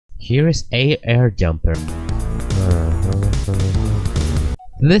Here is a air jumper.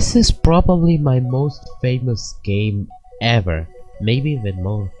 This is probably my most famous game ever. Maybe even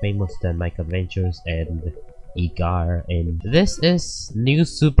more famous than Mike Adventures and Igar. And this is new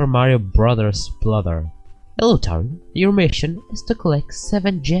Super Mario Bros Sploder. Hello Taru, your mission is to collect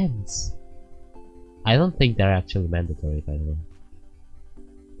 7 gems. I don't think they're actually mandatory, by the way.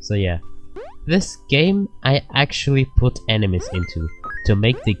 So yeah, this game I actually put enemies into to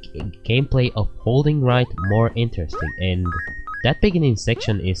make the gameplay of holding right more interesting, and that beginning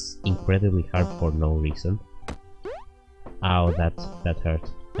section is incredibly hard for no reason. Ow, that hurt.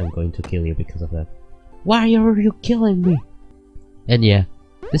 I'm going to kill you because of that. Why are you killing me? And yeah,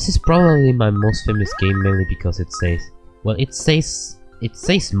 this is probably my most famous game, mainly because it says, well, it says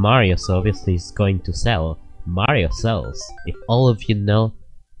Mario, so obviously it's going to sell. Mario sells, if all of you know.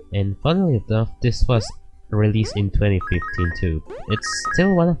 And funnily enough, this was released in 2015 too. It's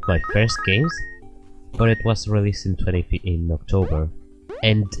still one of my first games, but it was released in October.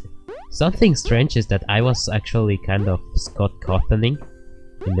 And something strange is that I was actually kind of Scott Cawthoning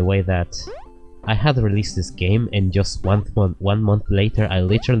in the way that I had released this game, and just one month later I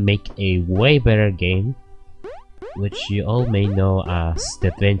literally make a way better game, which you all may know as The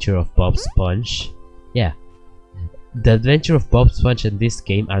Adventure of Bob Sponge. Yeah, The Adventure of Bob Sponge and this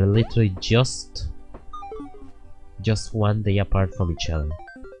game are literally just one day apart from each other.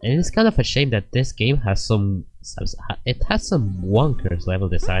 And it's kind of a shame that this game has some wonkers level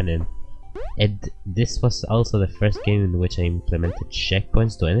design, and this was also the first game in which I implemented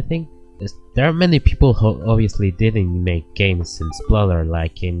checkpoints to anything. There are many people who obviously didn't make games in Sploder,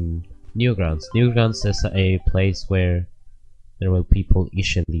 like in Newgrounds. Newgrounds is a place where there were people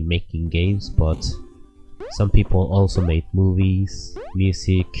easily making games, but some people also made movies,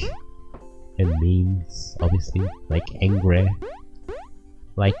 music, and memes, obviously, like Angry.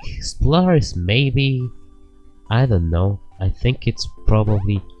 Like, Sploder is maybe, I don't know, I think it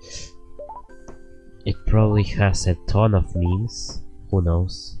probably has a ton of memes, who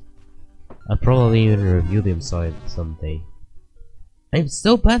knows. I'll probably even review them someday. I'm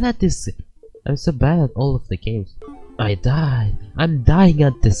so bad at this, I'm so bad at all of the games. I died. I'm dying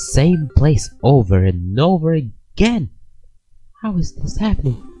at the same place over and over again. How is this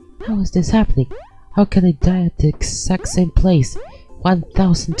happening? How is this happening? How can I die at the exact same place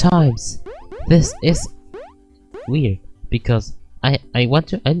 1,000 times? This is weird, because I want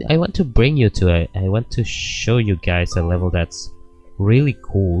to bring you to I want to show you guys a level that's really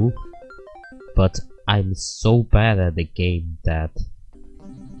cool, but I'm so bad at the game that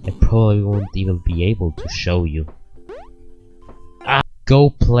I probably won't even be able to show you. Go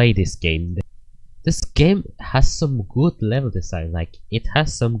play this game. This game has some good level design. Like, it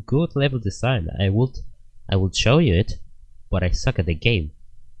has some good level design. I would show you it, but I suck at the game,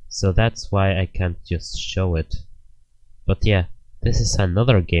 so that's why I can't just show it. But yeah, this is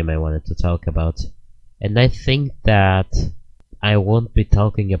another game I wanted to talk about, and I think that I won't be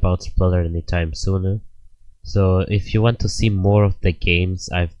talking about Sploder anytime sooner. So if you want to see more of the games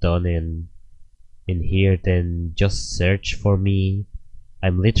I've done in here, then just search for me.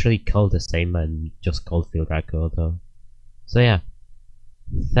 I'm literally called the same, I'm just called philRaco though. So yeah,